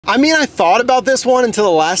I mean, I thought about this one until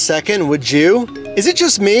the last second. Would you? Is it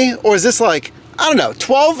just me, or is this like, I don't know,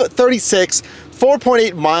 12:36,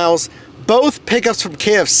 4.8 miles, both pickups from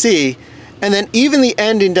KFC, and then even the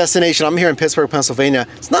ending destination, I'm here in Pittsburgh, Pennsylvania,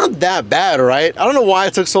 it's not that bad, right? I don't know why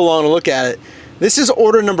it took so long to look at it. This is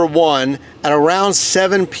order number 1 at around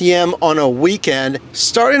 7 p.m. on a weekend.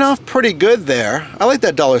 Starting off pretty good there. I like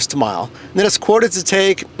that dollars to mile. And then it's quoted to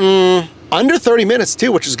take under 30 minutes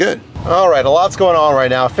too, which is good. All right, a lot's going on right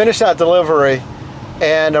now. Finished that delivery,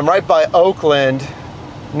 and I'm right by Oakland,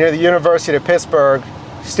 near the University of Pittsburgh.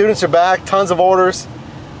 Students are back, tons of orders,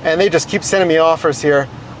 and they just keep sending me offers here.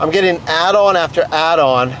 I'm getting add-on after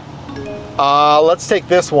add-on. Let's take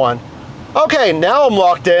this one. Okay, now I'm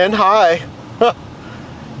locked in. Hi.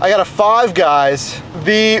 I got a Five Guys.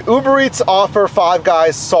 The Uber Eats offer Five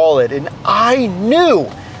Guys solid, and I knew,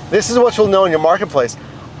 this is what you'll know in your marketplace,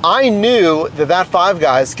 I knew that Five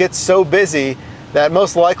Guys gets so busy that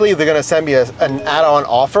most likely they're gonna send me an add-on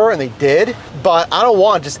offer, and they did, but I don't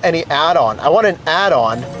want just any add-on. I want an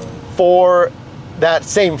add-on for that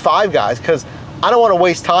same Five Guys, because I don't want to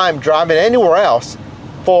waste time driving anywhere else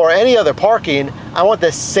for any other parking. I want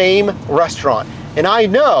the same restaurant. And I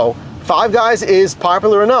know Five Guys is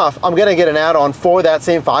popular enough, I'm gonna get an add-on for that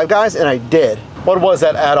same Five Guys, and I did. What was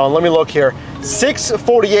that add-on? Let me look here.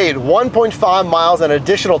 648, 1.5 miles, an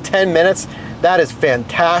additional 10 minutes. That is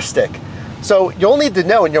fantastic. So you'll need to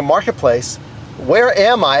know in your marketplace, where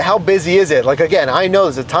am I? How busy is it? Like, again, I know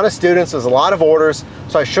there's a ton of students, there's a lot of orders,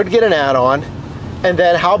 so I should get an add-on. And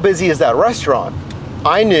then how busy is that restaurant?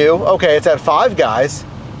 I knew, okay, it's at Five Guys,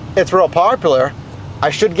 it's real popular,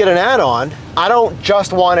 I should get an add-on. I don't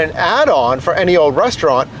just want an add-on for any old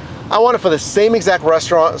restaurant, I want it for the same exact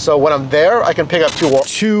restaurant, so when I'm there, I can pick up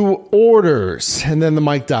two orders. And then the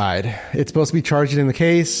mic died. It's supposed to be charging in the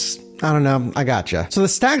case. I don't know, I gotcha. So the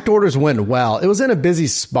stacked orders went well. It was in a busy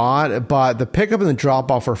spot, but the pickup and the drop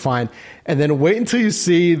off were fine. And then wait until you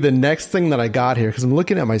see the next thing that I got here, because I'm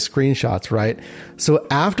looking at my screenshots, right? So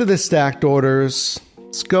after the stacked orders,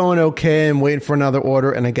 it's going okay. I'm waiting for another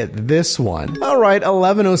order, and I get this one. All right,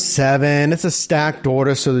 11:07. It's a stacked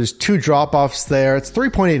order, so there's 2 drop-offs there. It's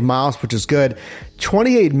 3.8 miles, which is good.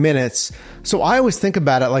 28 minutes. So I always think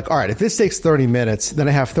about it like, all right, if this takes 30 minutes, then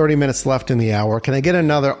I have 30 minutes left in the hour. Can I get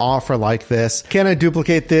another offer like this? Can I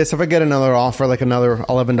duplicate this? If I get another offer, like another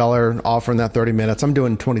 $11 offer in that 30 minutes, I'm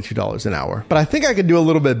doing $22 an hour. But I think I could do a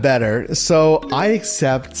little bit better. So I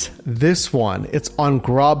accept this one. It's on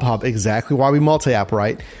Grubhub, exactly why we multi-app,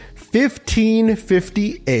 right?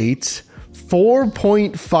 1558.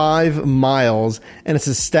 4.5 miles, and it's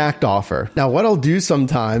a stacked offer. Now, what I'll do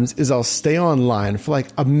sometimes is I'll stay online for like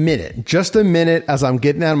a minute, just a minute, as I'm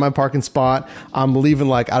getting out of my parking spot. I'm leaving,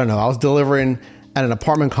 like, I don't know, I was delivering at an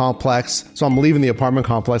apartment complex, so I'm leaving the apartment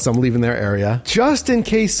complex, I'm leaving their area, just in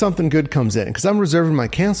case something good comes in, because I'm reserving my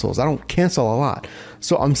cancels. I don't cancel a lot.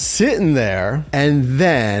 So I'm sitting there, and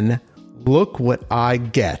then look what I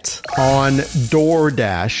get on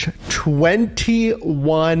DoorDash.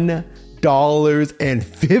 $21.50,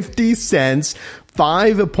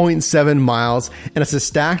 5.7 miles, and it's a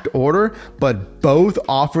stacked order, but both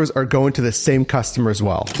offers are going to the same customer as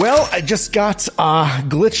well. Well, I just got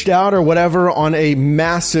glitched out or whatever on a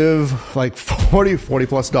massive like $40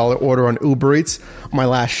 plus order on Uber Eats on my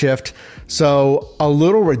last shift. So a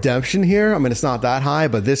little redemption here. I mean, it's not that high,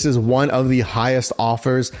 but this is one of the highest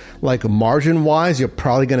offers, like margin wise, you're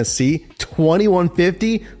probably going to see.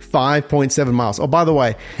 $21.50, 5.7 miles. Oh, by the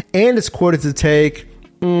way, and it's quoted to take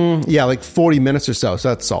like 40 minutes or so. So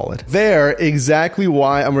that's solid. There, exactly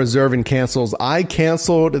why I'm reserving cancels. I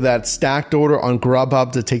canceled that stacked order on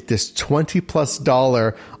Grubhub to take this $20 plus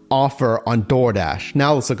offer on DoorDash.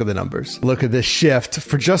 Now let's look at the numbers. Look at this shift.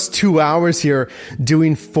 For just 2 hours here,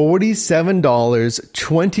 doing $47,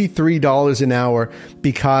 $23 an hour,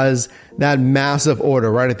 because that massive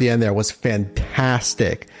order right at the end there was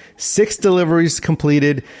fantastic. 6 deliveries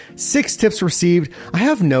completed, 6 tips received. I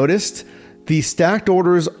have noticed the stacked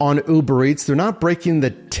orders on Uber Eats, they're not breaking the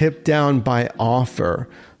tip down by offer.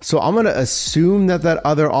 So I'm going to assume that that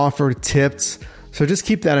other offer tipped. So just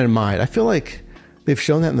keep that in mind. I feel like they've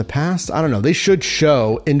shown that in the past. I don't know. They should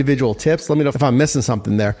show individual tips. Let me know if I'm missing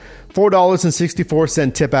something there.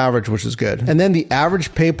 $4.64 tip average, which is good. And then the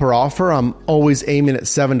average pay per offer, I'm always aiming at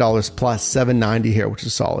 $7 plus, $7.90 here, which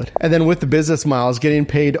is solid. And then with the business miles, getting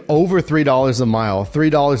paid over $3 a mile,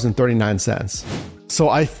 $3.39. So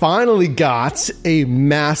I finally got a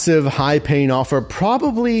massive high paying offer,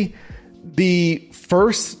 probably the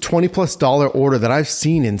first $20 plus order that I've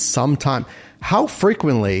seen in some time. How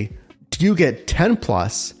frequently do you get 10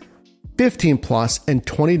 plus, 15 plus and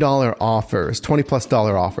 $20 offers, $20 plus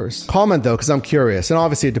offers. Comment though, because I'm curious. And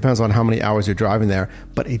obviously it depends on how many hours you're driving there,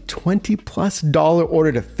 but a $20 plus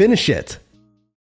order to finish it.